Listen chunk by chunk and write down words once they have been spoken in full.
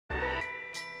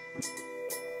Hey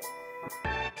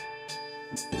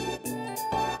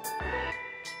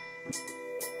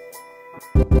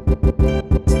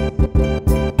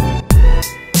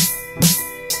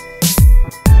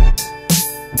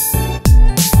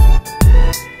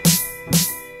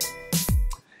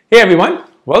everyone,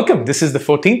 welcome. This is the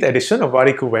 14th edition of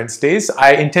Warikoo Wednesdays.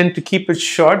 I intend to keep it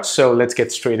short, so let's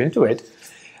get straight into it.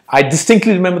 I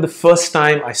distinctly remember the first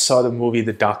time I saw the movie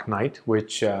The Dark Knight,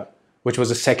 which was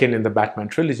the second in the Batman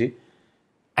trilogy,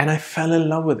 and I fell in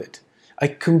love with it. I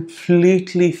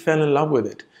completely fell in love with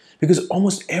it because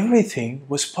almost everything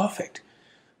was perfect.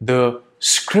 The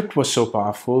script was so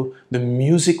powerful, the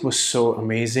music was so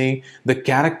amazing, the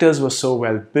characters were so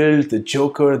well built, the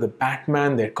Joker, the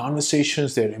Batman, their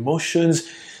conversations, their emotions,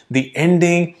 the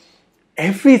ending,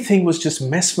 everything was just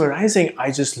mesmerizing.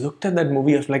 I just looked at that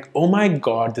movie, I was like, oh my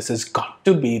God, this has got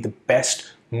to be the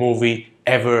best movie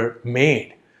ever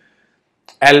made.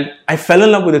 And I fell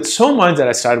in love with it so much that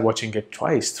I started watching it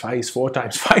twice, thrice, 4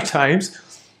 times, 5 times.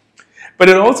 But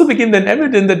it also became then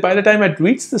evident that by the time I'd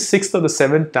reached the 6th or the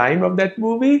 7th time of that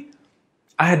movie,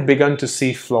 I had begun to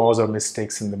see flaws or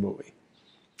mistakes in the movie.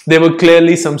 There were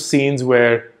clearly some scenes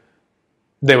where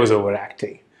there was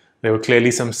overacting. There were clearly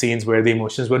some scenes where the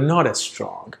emotions were not as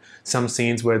strong. Some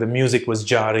scenes where the music was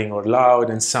jarring or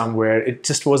loud, and some where it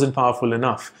just wasn't powerful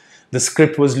enough. The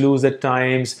script was loose at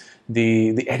times.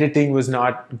 The editing was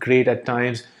not great at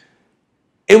times.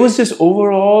 It was just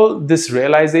overall this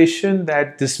realization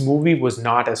that this movie was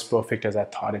not as perfect as I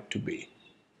thought it to be.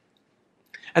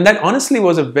 And that honestly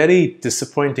was a very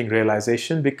disappointing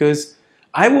realization because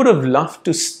I would have loved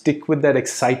to stick with that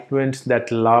excitement, that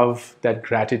love, that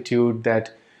gratitude,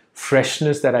 that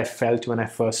freshness that I felt when I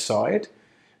first saw it.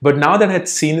 But now that I had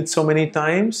seen it so many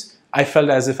times, I felt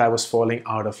as if I was falling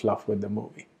out of love with the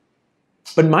movie.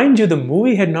 But mind you, the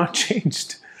movie had not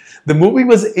changed. The movie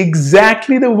was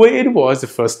exactly the way it was the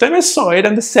first time I saw it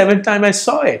and the 7th time I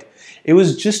saw it. It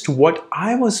was just what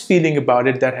I was feeling about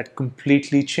it that had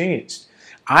completely changed.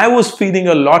 I was feeling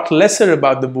a lot lesser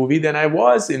about the movie than I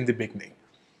was in the beginning.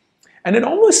 And it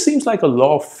almost seems like a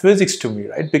law of physics to me,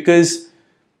 right? Because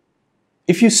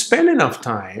if you spend enough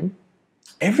time,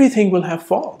 everything will have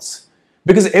faults.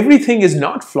 Because everything is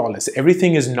not flawless,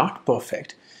 everything is not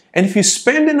perfect. And if you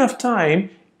spend enough time,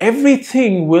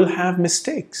 everything will have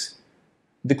mistakes.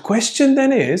 The question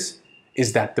then is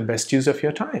that the best use of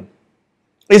your time?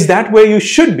 Is that where you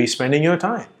should be spending your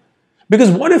time? Because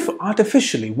what if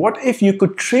artificially, what if you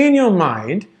could train your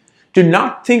mind to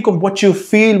not think of what you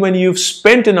feel when you've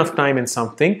spent enough time in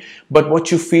something, but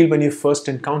what you feel when you first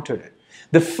encountered it?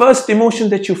 The first emotion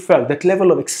that you felt, that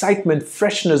level of excitement,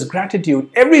 freshness, gratitude,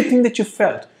 everything that you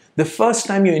felt, the first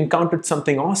time you encountered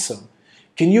something awesome,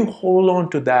 can you hold on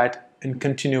to that and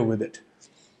continue with it?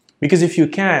 Because if you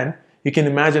can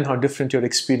imagine how different your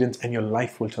experience and your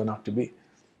life will turn out to be.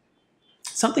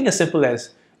 Something as simple as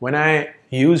when I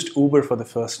used Uber for the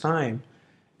first time,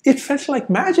 it felt like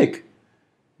magic.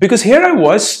 Because here I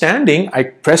was standing, I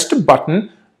pressed a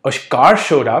button, a car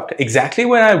showed up exactly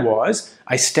where I was,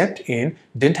 I stepped in,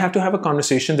 didn't have to have a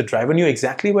conversation, the driver knew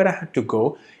exactly where I had to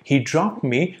go, he dropped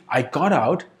me, I got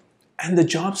out, and the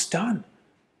job's done.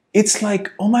 It's like,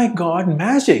 oh my God,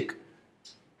 magic.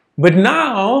 But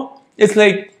now, it's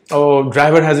like, oh,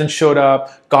 driver hasn't showed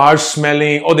up, car's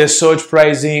smelling, oh, there's surge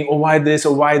pricing, oh, why this,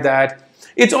 oh, why that.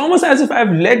 It's almost as if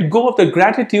I've let go of the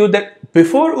gratitude that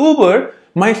before Uber,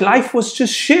 my life was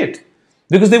just shit.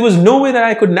 Because there was no way that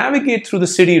I could navigate through the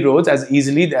city roads as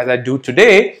easily as I do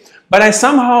today. But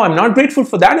I'm not grateful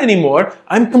for that anymore.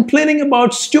 I'm complaining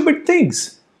about stupid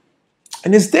things.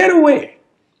 And is there a way?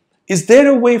 Is there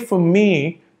a way for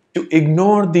me to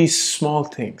ignore these small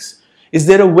things? Is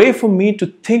there a way for me to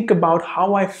think about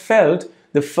how I felt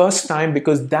the first time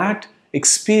because that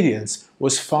experience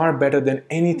was far better than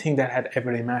anything that I had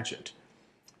ever imagined?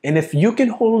 And if you can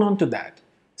hold on to that,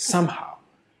 somehow,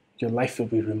 your life will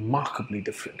be remarkably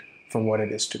different from what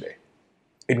it is today.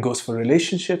 It goes for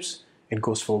relationships, it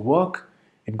goes for work,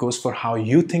 it goes for how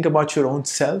you think about your own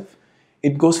self,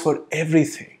 it goes for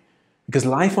everything. Because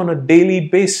life on a daily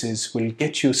basis will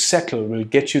get you settled, will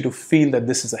get you to feel that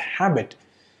this is a habit.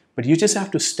 But you just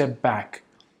have to step back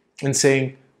and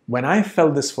saying, when I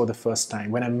felt this for the first time,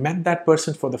 when I met that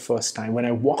person for the first time, when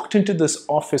I walked into this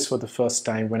office for the first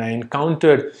time, when I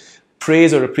encountered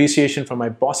praise or appreciation from my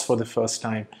boss for the first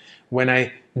time, when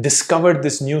I discovered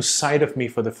this new side of me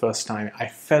for the first time, I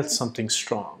felt something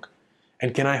strong.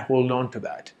 And can I hold on to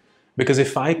that? Because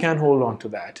if I can hold on to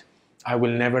that, I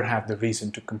will never have the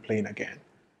reason to complain again,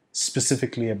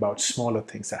 specifically about smaller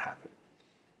things that happen.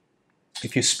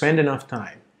 If you spend enough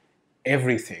time,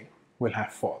 everything will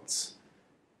have faults.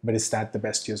 But is that the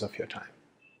best use of your time?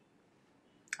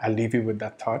 I'll leave you with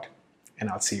that thought, and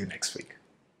I'll see you next week.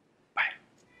 Bye.